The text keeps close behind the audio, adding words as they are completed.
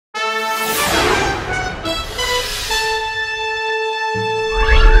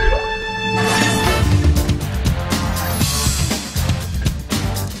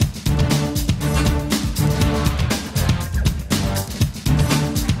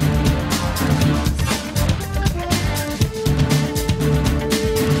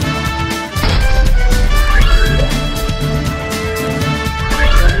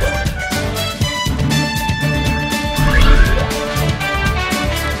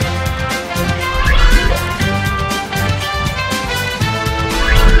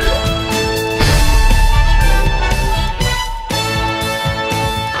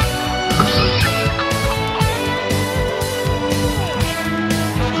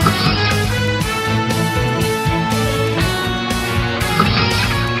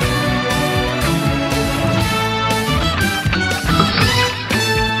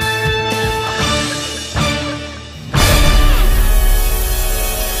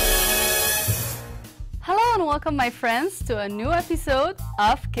welcome my friends to a new episode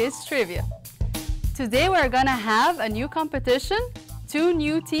of Kids Trivia. Today we're gonna have a new competition, 2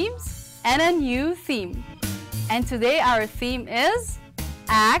 new teams, and a new theme. And today our theme is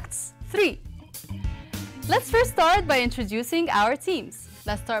Acts 3. Let's first start by introducing our teams.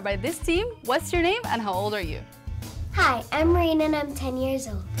 Let's start by this team. What's your name and how old are you? Hi, I'm Marina and I'm 10 years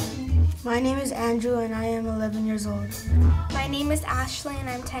old. My name is Andrew and I am 11 years old. My name is Ashley and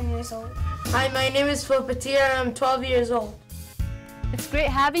I'm 10 years old. Hi, my name is Phil Petir and I'm 12 years old. It's great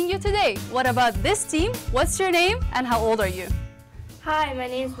having you today. What about this team? What's your name and how old are you? Hi, my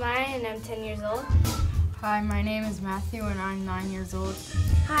name is Maya and I'm 10 years old. Hi, my name is Matthew and I'm 9 years old.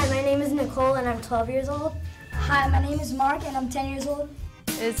 Hi, my name is Nicole and I'm 12 years old. Hi, my name is Mark and I'm 10 years old.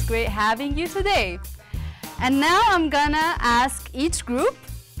 It's great having you today. And now I'm gonna ask each group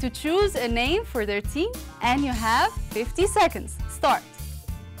to choose a name for their team, and you have 50 seconds. Start.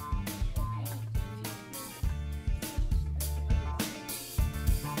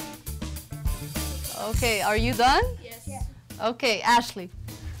 Okay, are you done? Yes. Okay, Ashley.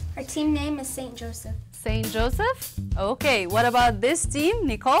 Our team name is St. Joseph. St. Joseph? Okay, what about this team,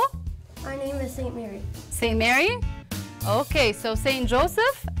 Nicole? Our name is St. Mary. St. Mary? Okay, so St.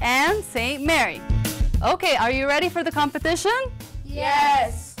 Joseph and St. Mary. Okay, are you ready for the competition?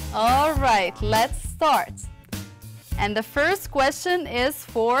 Yes. All right, let's start. And the first question is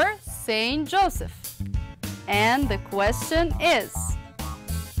for St. Joseph. And the question is,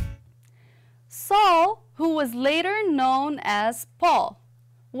 Saul, who was later known as Paul,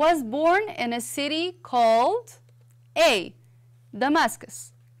 was born in a city called A.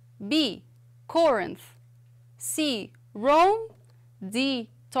 Damascus, B. Corinth, C. Rome,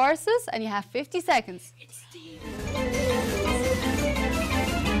 D. Tarsus, and you have 50 seconds.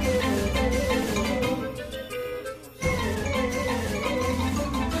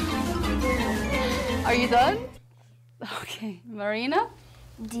 Are you done? Okay, Marina?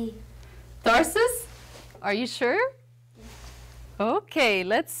 D. Tarsus? Are you sure? Okay,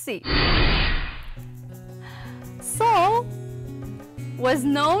 let's see. Saul was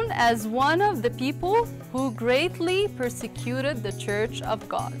known as one of the people who greatly persecuted the Church of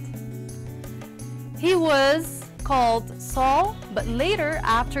God. He was called Saul, but later,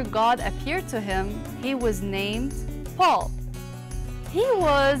 after God appeared to him, he was named Paul. He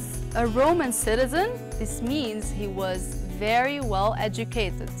was a Roman citizen. This means he was very well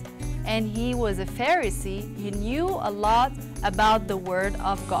educated, and he was a Pharisee. He knew a lot about the Word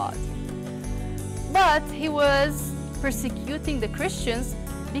of God. But he was persecuting the Christians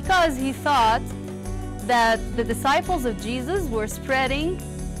because he thought that the disciples of Jesus were spreading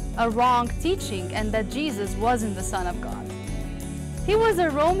a wrong teaching and that Jesus wasn't the Son of God. He was a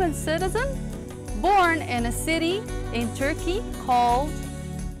Roman citizen born in a city in Turkey called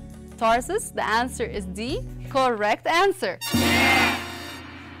Tarsus. The answer is D. Correct answer.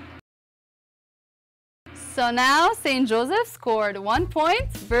 So now St. Joseph scored 1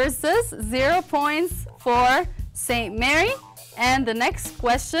 point versus 0 points for St. Mary. And the next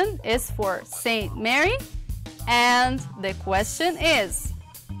question is for St. Mary. And the question is,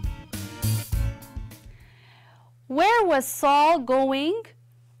 where was Saul going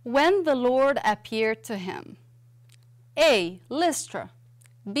when the Lord appeared to him? A. Lystra,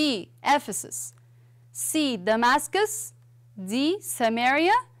 B. Ephesus, C. Damascus, D.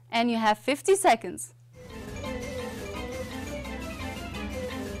 Samaria, and you have 50 seconds.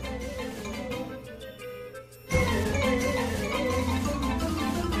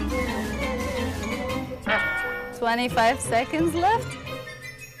 "25 seconds left.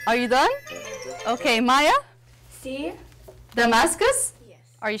 Are you done? Okay, Maya? C? Damascus? Yes.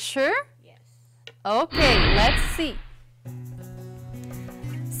 Are you sure? Yes. Okay, let's see.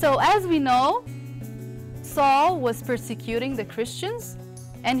 So as we know, Saul was persecuting the Christians,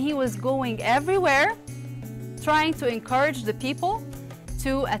 and he was going everywhere trying to encourage the people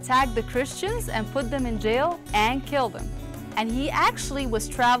to attack the Christians and put them in jail and kill them. And he actually was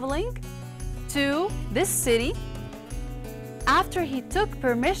traveling to this city after he took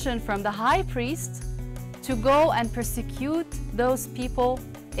permission from the high priest to go and persecute those people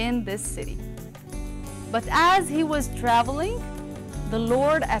in this city. But as he was traveling, the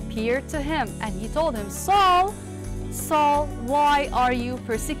Lord appeared to him and he told him, "Saul, Saul, why are you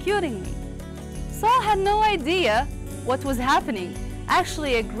persecuting me?" Saul had no idea what was happening.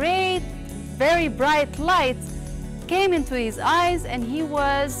 Actually, a great, very bright light came into his eyes and he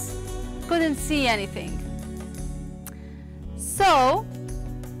couldn't see anything. So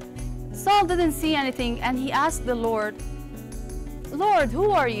Saul didn't see anything and he asked the Lord, "Lord,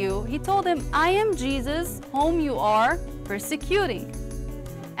 who are you?" He told him, "I am Jesus, whom you are persecuting."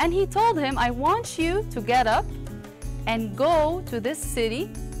 And he told him, I want you to get up and go to this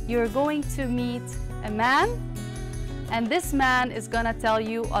city. You're going to meet a man, and this man is going to tell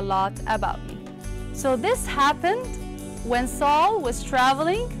you a lot about me. So this happened when Saul was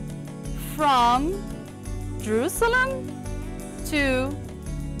traveling from Jerusalem to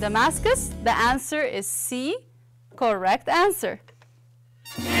Damascus. The answer is C, correct answer.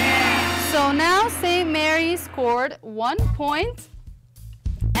 So now St. Mary scored 1 point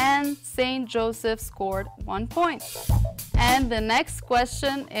and St. Joseph scored 1 point. And the next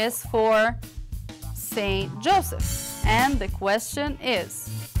question is for St. Joseph. And the question is,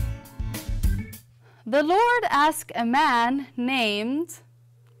 the Lord asked a man named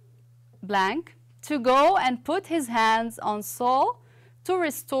blank to go and put his hands on Saul to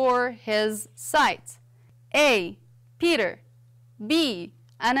restore his sight. A, Peter. B,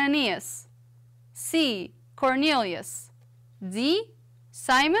 Ananias. C, Cornelius. D,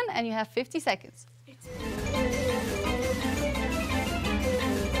 Simon, and you have 50 seconds.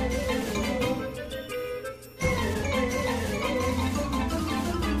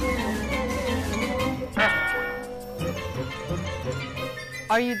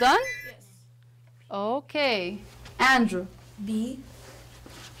 Are you done? Yes. Okay. Andrew. B.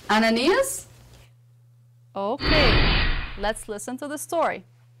 Ananias? Okay. Let's listen to the story.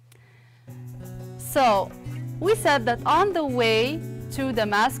 So, we said that on the way to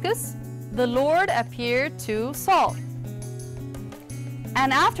Damascus, the Lord appeared to Saul.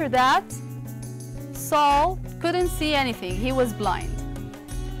 And after that, Saul couldn't see anything. He was blind.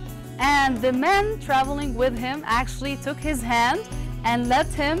 And the men traveling with him actually took his hand and led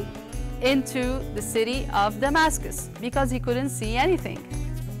him into the city of Damascus because he couldn't see anything.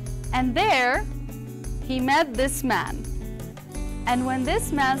 And there, he met this man. And when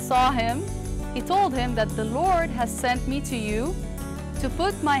this man saw him, he told him that the Lord has sent me to you to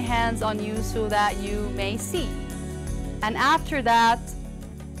put my hands on you so that you may see. And after that,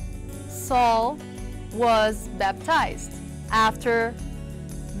 Saul was baptized. After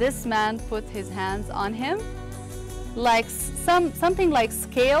this man put his hands on him, like something like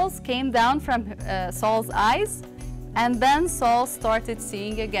scales came down from Saul's eyes, and then Saul started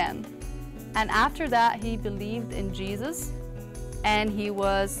seeing again. And after that, he believed in Jesus and he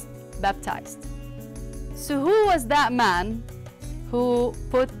was baptized. So who was that man who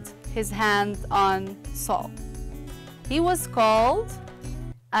put his hand on Saul? He was called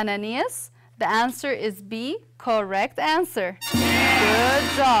Ananias. The answer is B, correct answer. Good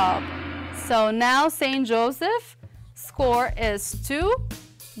job. So now St. Joseph score is 2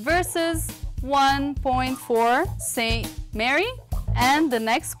 versus 1 point for St. Mary. And the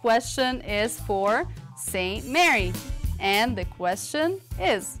next question is for St. Mary. And the question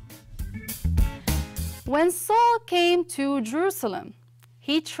is, when Saul came to Jerusalem,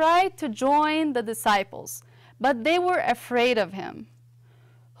 he tried to join the disciples, but they were afraid of him.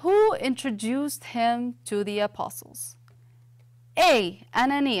 Who introduced him to the apostles? A,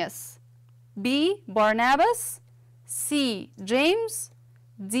 Ananias. B, Barnabas. C, James.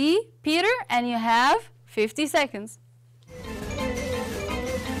 D, Peter. And you have 50 seconds.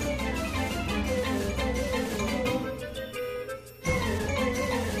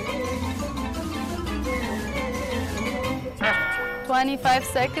 "25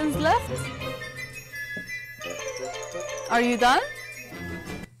 seconds left. Are you done?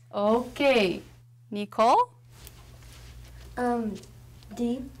 Okay. Nicole?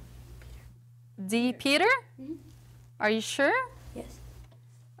 D. D, Peter? Are you sure? Yes.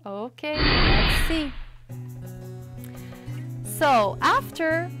 Okay, let's see. So,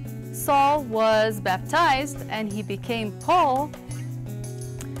 after Saul was baptized and he became Paul,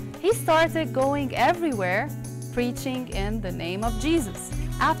 he started going everywhere preaching in the name of Jesus.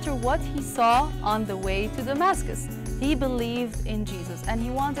 After what he saw on the way to Damascus, he believed in Jesus and he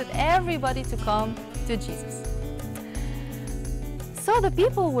wanted everybody to come to Jesus. So the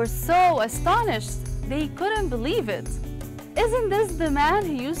people were so astonished, they couldn't believe it. Isn't this the man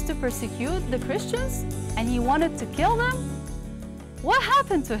who used to persecute the Christians and he wanted to kill them? What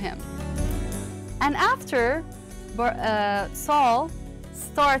happened to him? And after Saul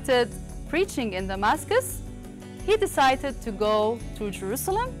started preaching in Damascus, he decided to go to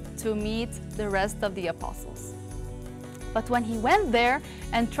Jerusalem to meet the rest of the apostles. But when he went there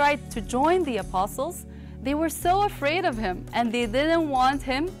and tried to join the apostles, they were so afraid of him and they didn't want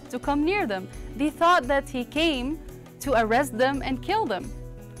him to come near them. They thought that he came to arrest them and kill them.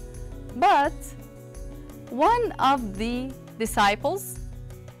 But one of the disciples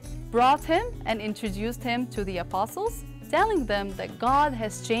brought him and introduced him to the apostles, telling them that God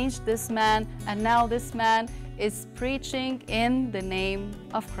has changed this man and now this man is preaching in the name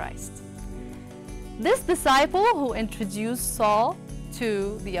of Christ. This disciple who introduced Saul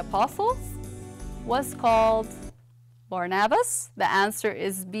to the apostles was called Barnabas. The answer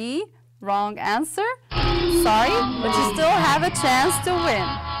is B. Wrong answer. Sorry, but you still have a chance to win.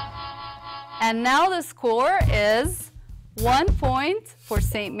 And now the score is 1 point for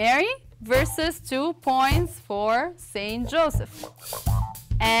St. Mary versus 2 points for St. Joseph.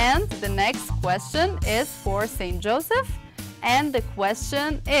 And the next question is for St. Joseph. And the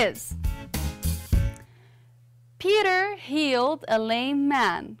question is, Peter healed a lame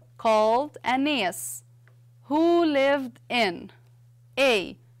man called Aeneas, who lived in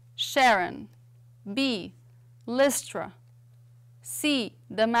A. Sharon, B. Lystra, C.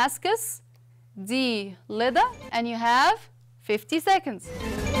 Damascus, D. Lydda, and you have 50 seconds.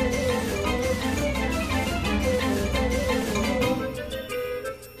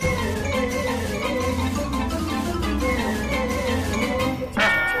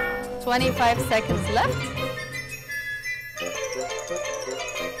 "25 seconds left.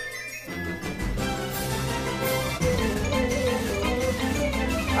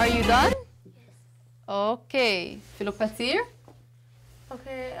 Are you done? Yes. Okay. Philopatir?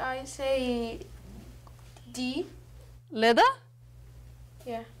 Okay, I say D. Lydda?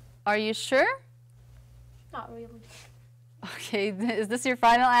 Yeah. Are you sure? Not really. Okay, is this your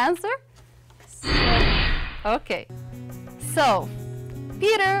final answer? Okay. So,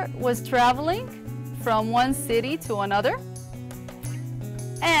 Peter was traveling from one city to another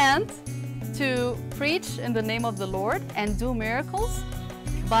and to preach in the name of the Lord and do miracles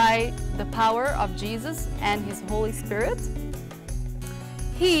by the power of Jesus and His Holy Spirit.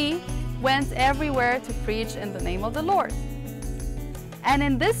 He went everywhere to preach in the name of the Lord. And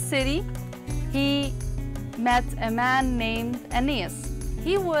in this city, he met a man named Aeneas.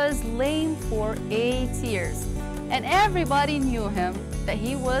 He was lame for 8 years, and everybody knew him, that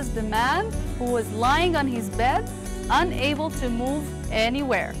he was the man who was lying on his bed, unable to move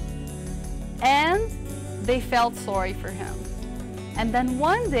anywhere. And they felt sorry for him. And then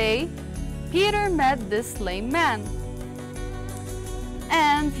one day, Peter met this lame man.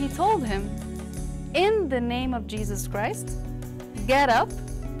 And he told him, in the name of Jesus Christ, get up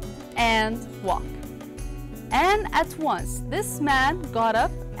and walk. And at once, this man got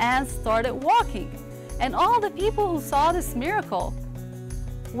up and started walking. And all the people who saw this miracle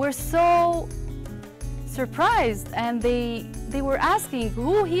were so surprised, and they were asking,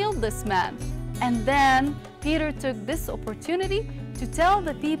 who healed this man? And then Peter took this opportunity to tell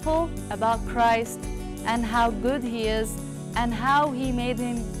the people about Christ and how good He is and how He made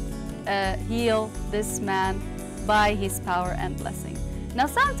him heal this man by His power and blessing. Now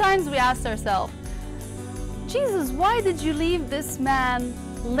sometimes we ask ourselves, Jesus, why did you leave this man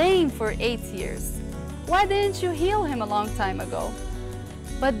lame for 8 years? Why didn't you heal him a long time ago?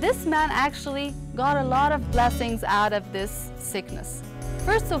 But this man actually got a lot of blessings out of this sickness.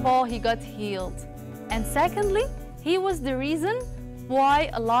 First of all, he got healed. And secondly, he was the reason why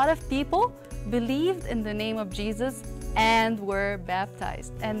a lot of people believed in the name of Jesus and were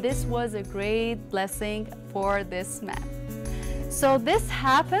baptized. And this was a great blessing for this man. So this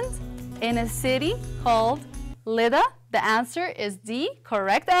happened in a city called Lydda. The answer is D,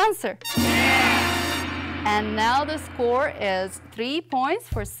 correct answer. And now the score is 3 points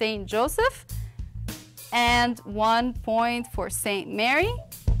for St. Joseph and 1 point for St. Mary.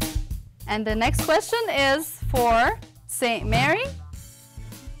 And the next question is for St. Mary.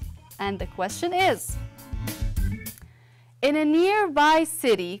 And the question is, in a nearby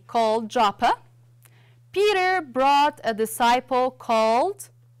city called Joppa, Peter brought a disciple called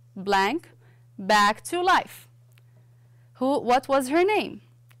blank back to life. What was her name?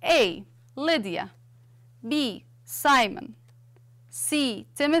 A. Lydia, B. Simon, C.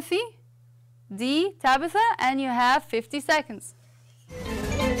 Timothy, D. Tabitha, and you have 50 seconds.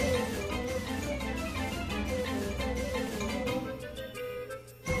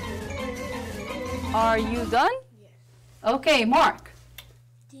 Are you done? Yes. Okay, Mark.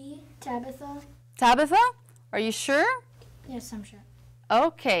 D. Tabitha. Tabitha, are you sure? Yes, I'm sure.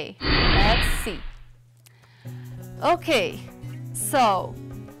 Okay, let's see. Okay, so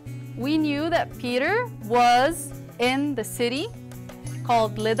we knew that Peter was in the city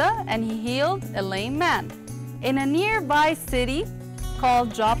called Lydda and he healed a lame man. In a nearby city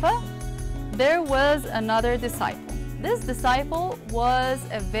called Joppa, there was another disciple. This disciple was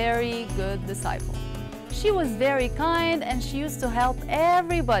a very good disciple. She was very kind and she used to help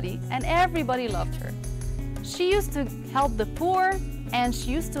everybody, and everybody loved her. She used to help the poor and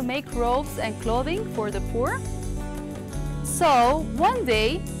she used to make robes and clothing for the poor. So one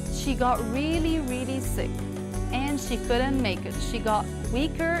day she got really sick she couldn't make it. She got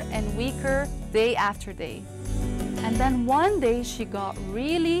weaker and weaker day after day. And then one day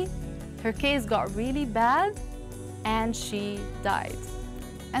her case got really bad and she died.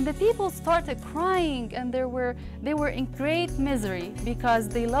 And the people started crying, and they were in great misery because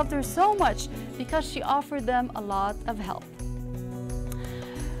they loved her so much, because she offered them a lot of help.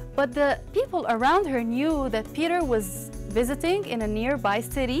 But the people around her knew that Peter was visiting in a nearby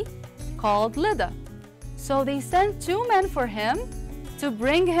city called Lydda. So they sent 2 men for him to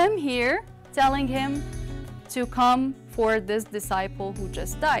bring him here, telling him to come for this disciple who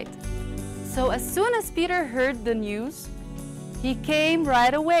just died. So as soon as Peter heard the news, he came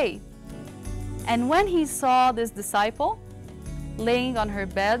right away. And when he saw this disciple laying on her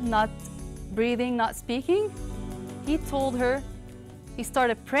bed, not breathing, not speaking, he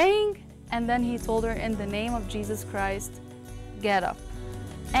started praying, and then he told her, in the name of Jesus Christ, get up.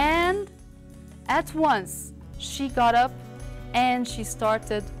 And at once, she got up and she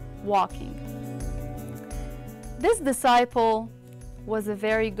started walking. This disciple was a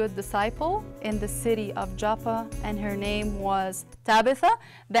very good disciple in the city of Joppa, and her name was Tabitha.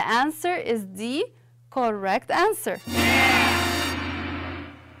 The answer is the correct answer.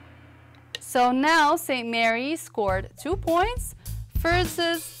 So now St. Mary scored 2 points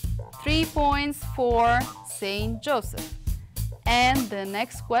versus 3 points for St. Joseph. And the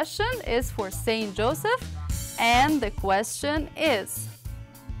next question is for St. Joseph, and the question is: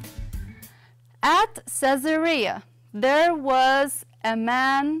 at Caesarea, there was a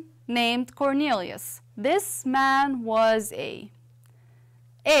man named Cornelius. This man was a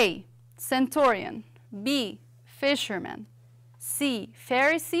centurion, B, fisherman, C,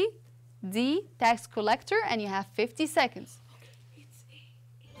 Pharisee, D, tax collector, and you have 50 seconds. Okay, it's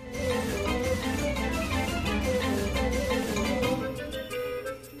A.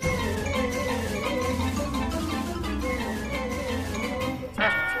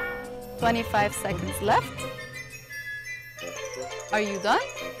 25 seconds left. Are you done?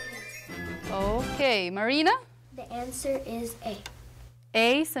 Okay, Marina? The answer is A.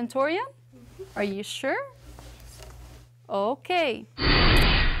 A, centurion? Are you sure? Okay.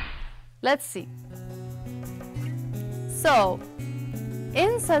 Let's see. So,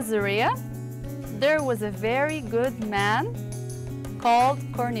 in Caesarea, there was a very good man called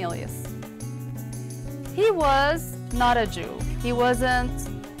Cornelius. He was not a Jew. He wasn't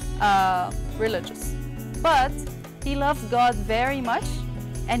religious, but he loved God very much,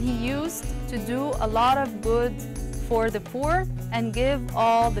 and he used to do a lot of good for the poor and give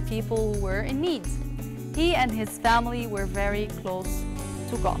all the people who were in need. He and his family were very close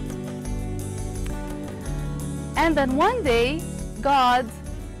to God. And then one day, God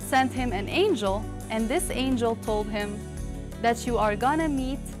sent him an angel, and this angel told him that you are gonna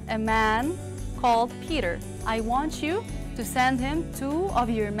meet a man called Peter. I want you to send him 2 of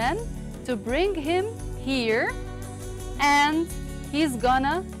your men to bring him here, and he's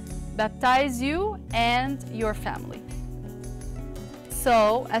gonna baptize you and your family.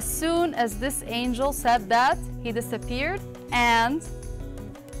 So as soon as this angel said that, he disappeared, and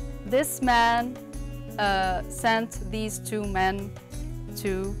this man sent these 2 men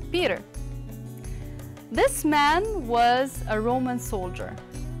to Peter. This man was a Roman soldier,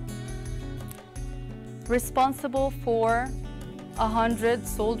 responsible for 100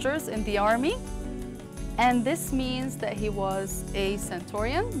 soldiers in the army, and this means that he was a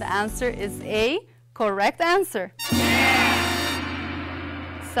centurion. The answer is A, correct answer.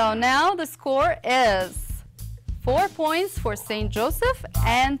 So now the score is 4 points for St. Joseph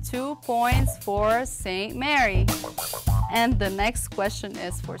and 2 points for St. Mary. And the next question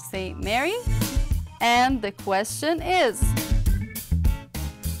is for St. Mary, and the question is: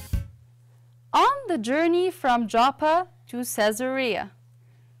 on the journey from Joppa to Caesarea,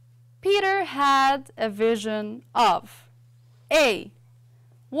 Peter had a vision of A,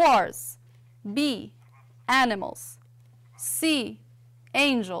 wars, B, animals, C,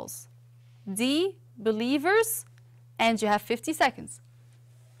 angels, D, believers, and you have 50 seconds.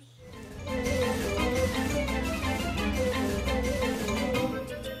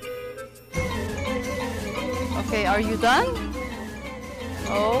 Okay, are you done?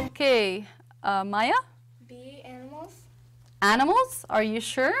 Okay. Maya? B, animals. Animals? Are you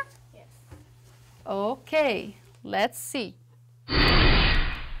sure? Yes. Okay, let's see.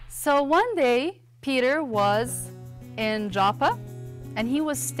 So one day, Peter was in Joppa, and he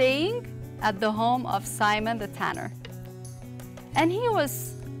was staying at the home of Simon the tanner. And he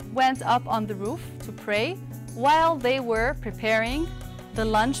went up on the roof to pray while they were preparing the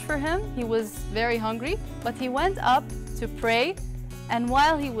lunch for him. He was very hungry, but he went up to pray, and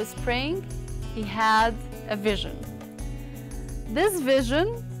while he was praying, he had a vision. This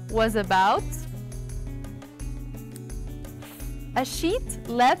vision was about a sheet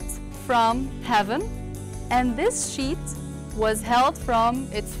let from heaven, and this sheet was held from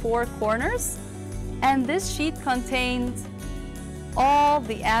its four corners, and this sheet contained all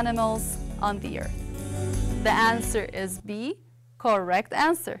the animals on the earth. The answer is B, correct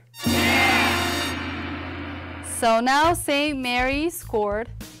answer. So now St. Mary scored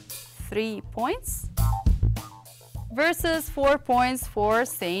 3 points versus 4 points for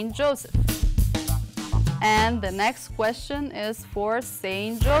St. Joseph. And the next question is for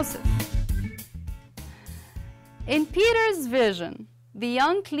St. Joseph. In Peter's vision, the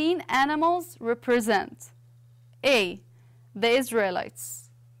unclean animals represent A, the Israelites,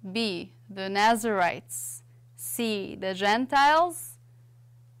 B, the Nazarites, C, the Gentiles,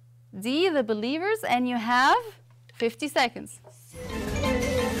 D, the believers, and you have 50 seconds.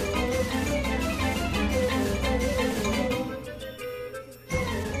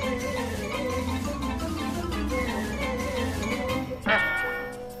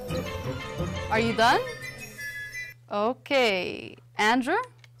 Are you done? Okay. Andrew?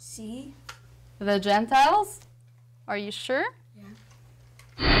 C. The Gentiles? Are you sure? Yeah.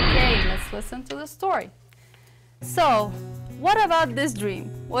 Okay, let's listen to the story. So, what about this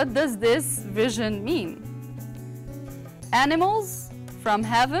dream? What does this vision mean? Animals from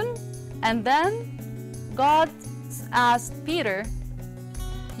heaven, and then God asked Peter,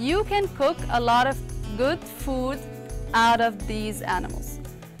 you can cook a lot of good food out of these animals.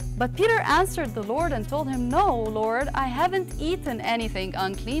 But Peter answered the Lord and told him, no, Lord, I haven't eaten anything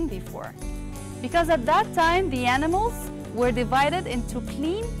unclean before. Because at that time, the animals were divided into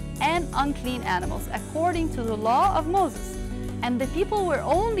clean and unclean animals according to the law of Moses. And the people were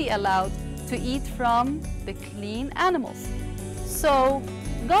only allowed to eat from the clean animals. So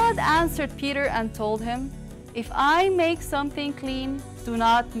God answered Peter and told him, if I make something clean, do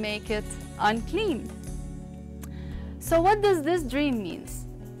not make it unclean. So what does this dream mean?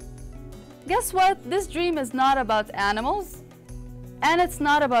 Guess what? This dream is not about animals, and it's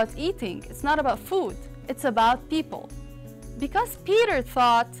not about eating. It's not about food. It's about people. Because Peter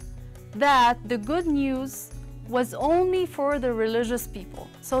thought that the good news was only for the religious people.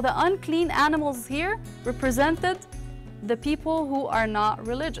 So the unclean animals here represented the people who are not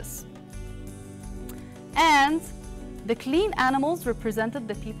religious. And the clean animals represented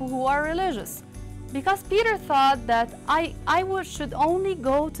the people who are religious. Because Peter thought that I should only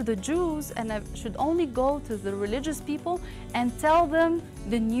go to the Jews and I should only go to the religious people and tell them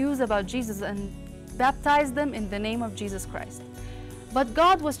the news about Jesus and baptize them in the name of Jesus Christ. But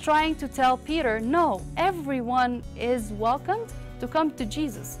God was trying to tell Peter, no, everyone is welcomed to come to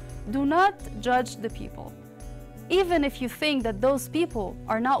Jesus. Do not judge the people. Even if you think that those people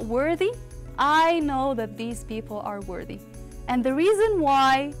are not worthy, I know that these people are worthy. And the reason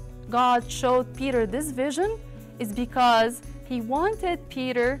why God showed Peter this vision is because he wanted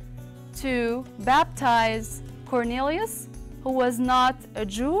Peter to baptize Cornelius, who was not a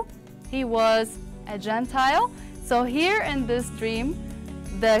Jew, he was a Gentile. So here in this dream,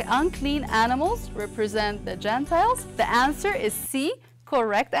 the unclean animals represent the Gentiles. The answer is C,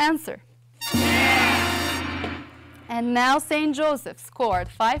 correct answer. And now St. Joseph scored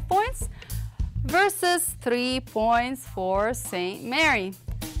 5 points versus 3 points for St. Mary.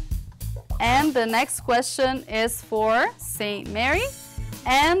 And the next question is for St. Mary.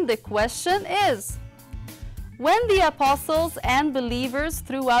 And the question is, when the apostles and believers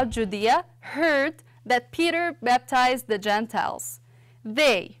throughout Judea heard that Peter baptized the Gentiles,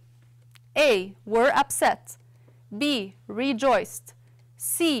 they, A, were upset, B, rejoiced,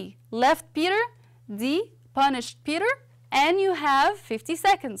 C, left Peter, D, punished Peter, and you have 50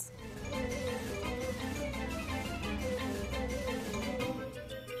 seconds.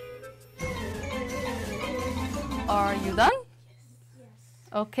 Are you done? Yes.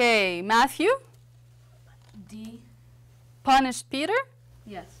 Okay, Matthew? D. Punished Peter?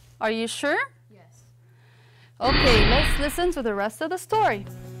 Yes. Are you sure? Yes. Okay, let's listen to the rest of the story.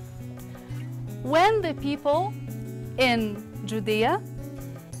 When the people in Judea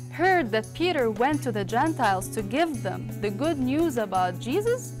heard that Peter went to the Gentiles to give them the good news about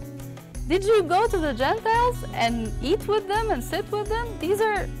Jesus, did you go to the Gentiles and eat with them and sit with them? These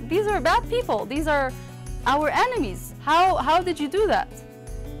are bad people. These are our enemies. How did you do that?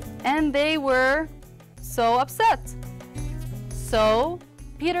 And they were so upset. So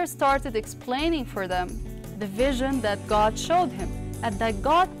Peter started explaining for them the vision that God showed him, and that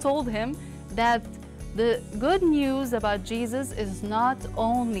God told him that the good news about Jesus is not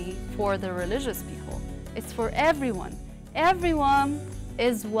only for the religious people, it's for everyone. Everyone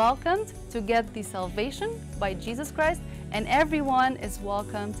is welcomed to get the salvation by Jesus Christ, and everyone is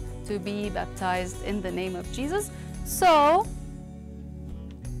welcomed to be baptized in the name of Jesus. So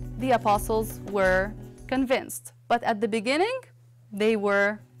the apostles were convinced, but at the beginning they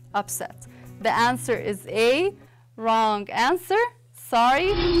were upset. The answer is A. Wrong answer. Sorry,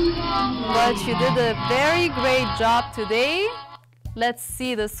 but you did a very great job today. Let's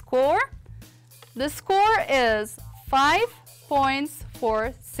see the score. The score is 5 points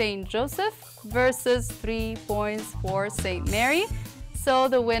for St. Joseph versus 3 points for St. Mary. So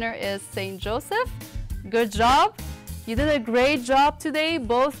the winner is St. Joseph. Good job. You did a great job today,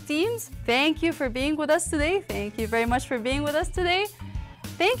 both teams. Thank you for being with us today. Thank you very much for being with us today.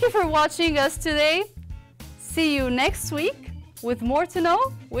 Thank you for watching us today. See you next week with more to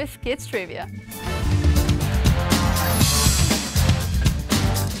know with Kids Trivia.